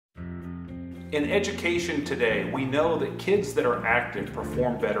In education today, we know that kids that are active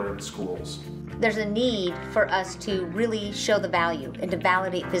perform better in schools. There's a need for us to really show the value and to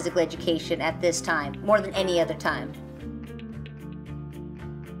validate physical education at this time, more than any other time.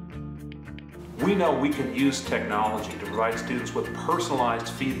 We know we can use technology to provide students with personalized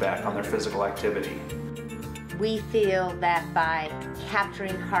feedback on their physical activity. We feel that by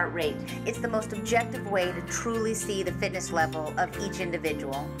capturing heart rate, it's the most objective way to truly see the fitness level of each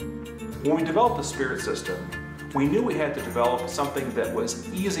individual. When we developed the Spirit system, we knew we had to develop something that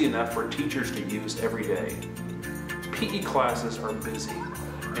was easy enough for teachers to use every day. PE classes are busy,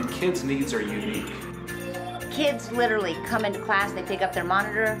 and kids' needs are unique. Kids literally come into class, they pick up their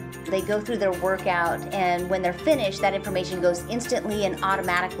monitor, they go through their workout, and when they're finished, that information goes instantly and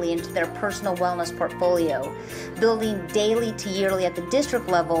automatically into their personal wellness portfolio, building daily to yearly at the district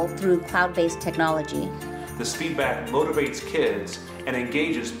level through cloud-based technology. This feedback motivates kids and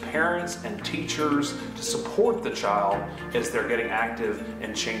engages parents and teachers to support the child as they're getting active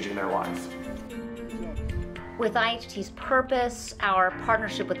and changing their life. With IHT's purpose, our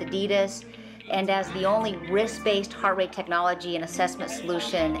partnership with Adidas, and as the only risk-based heart rate technology and assessment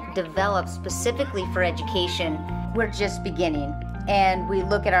solution developed specifically for education, we're just beginning. And we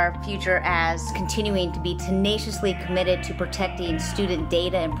look at our future as continuing to be tenaciously committed to protecting student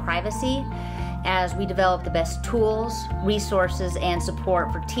data and privacy as we develop the best tools, resources, and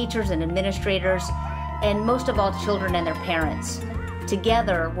support for teachers and administrators, and most of all, children and their parents.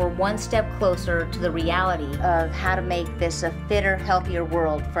 Together, we're one step closer to the reality of how to make this a fitter, healthier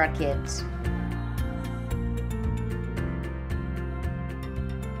world for our kids.